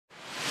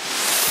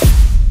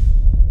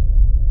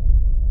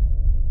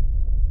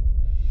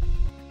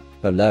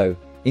Hello,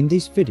 in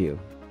this video,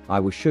 I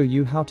will show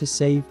you how to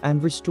save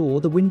and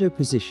restore the window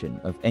position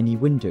of any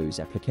Windows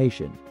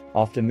application.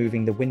 After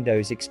moving the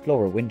Windows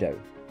Explorer window,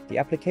 the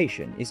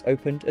application is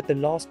opened at the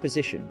last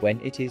position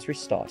when it is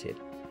restarted.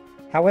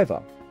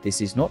 However, this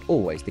is not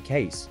always the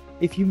case.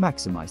 If you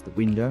maximize the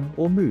window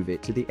or move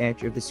it to the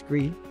edge of the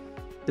screen,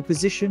 the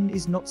position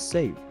is not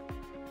saved.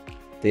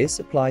 This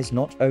applies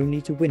not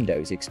only to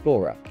Windows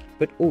Explorer,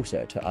 but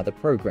also to other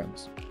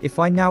programs. If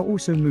I now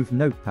also move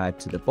Notepad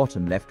to the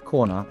bottom left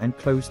corner and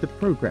close the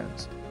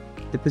programs,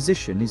 the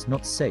position is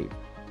not saved.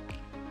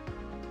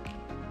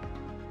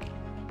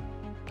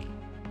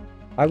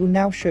 I will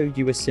now show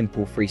you a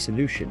simple free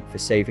solution for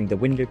saving the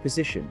window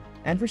position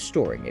and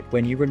restoring it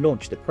when you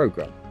relaunch the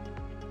program.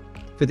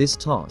 For this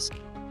task,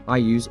 I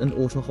use an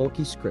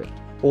AutoHotkey script.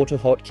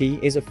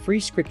 AutoHotkey is a free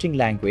scripting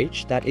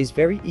language that is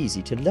very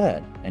easy to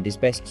learn and is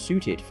best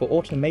suited for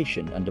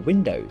automation under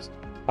Windows.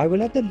 I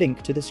will add the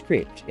link to the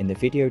script in the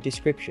video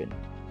description.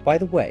 By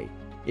the way,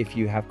 if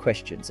you have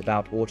questions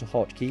about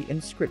AutoHotkey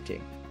and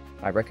scripting,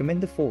 I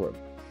recommend the forum.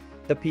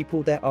 The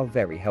people there are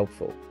very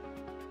helpful.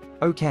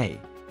 Okay,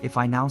 if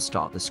I now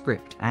start the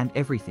script and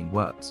everything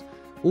works,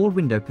 all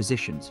window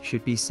positions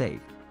should be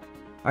saved.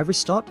 I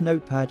restart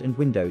Notepad and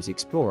Windows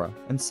Explorer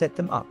and set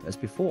them up as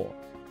before.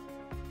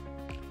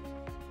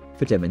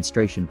 For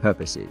demonstration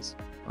purposes,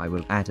 I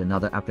will add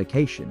another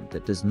application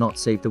that does not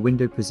save the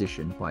window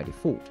position by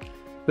default,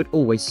 but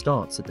always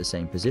starts at the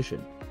same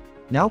position.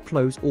 Now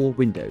close all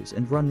windows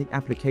and run the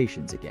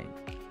applications again.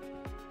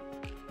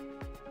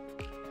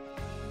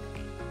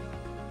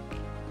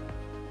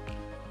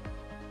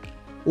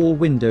 All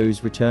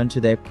windows return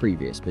to their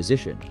previous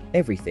position.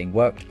 Everything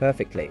worked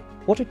perfectly.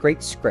 What a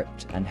great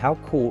script, and how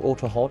cool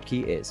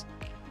AutoHotkey is.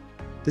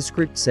 The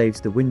script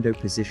saves the window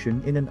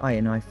position in an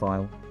INI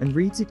file and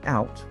reads it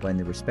out when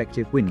the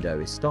respective window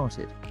is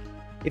started.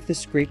 If the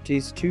script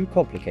is too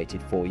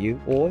complicated for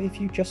you, or if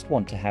you just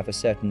want to have a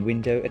certain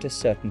window at a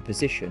certain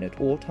position at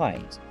all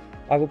times,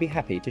 I will be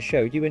happy to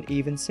show you an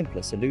even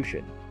simpler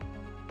solution.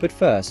 But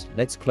first,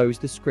 let's close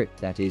the script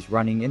that is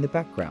running in the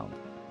background,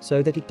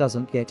 so that it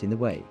doesn't get in the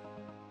way.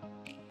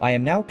 I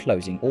am now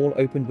closing all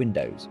open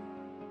windows.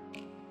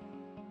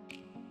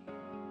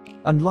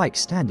 Unlike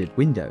standard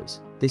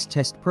Windows, this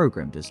test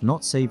program does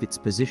not save its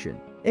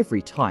position.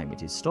 Every time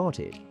it is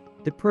started,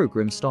 the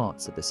program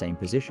starts at the same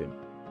position.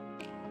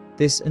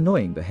 This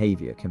annoying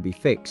behavior can be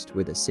fixed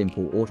with a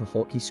simple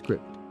AutoHotkey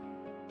script.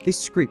 This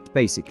script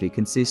basically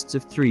consists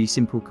of 3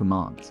 simple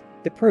commands.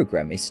 The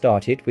program is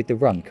started with the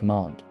run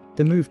command.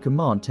 The move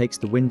command takes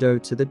the window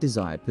to the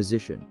desired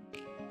position.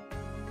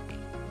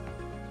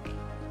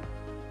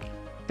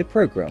 The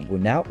program will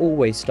now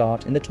always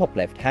start in the top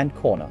left-hand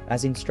corner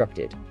as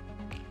instructed.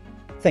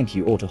 Thank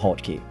you,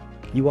 AutoHotkey.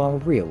 You are a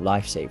real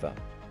lifesaver.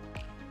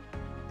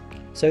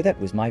 So that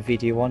was my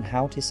video on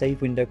how to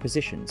save window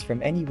positions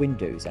from any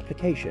Windows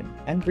application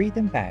and read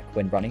them back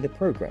when running the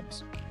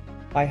programs.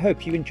 I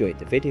hope you enjoyed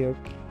the video.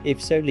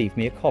 If so, leave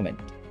me a comment.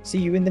 See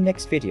you in the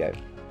next video.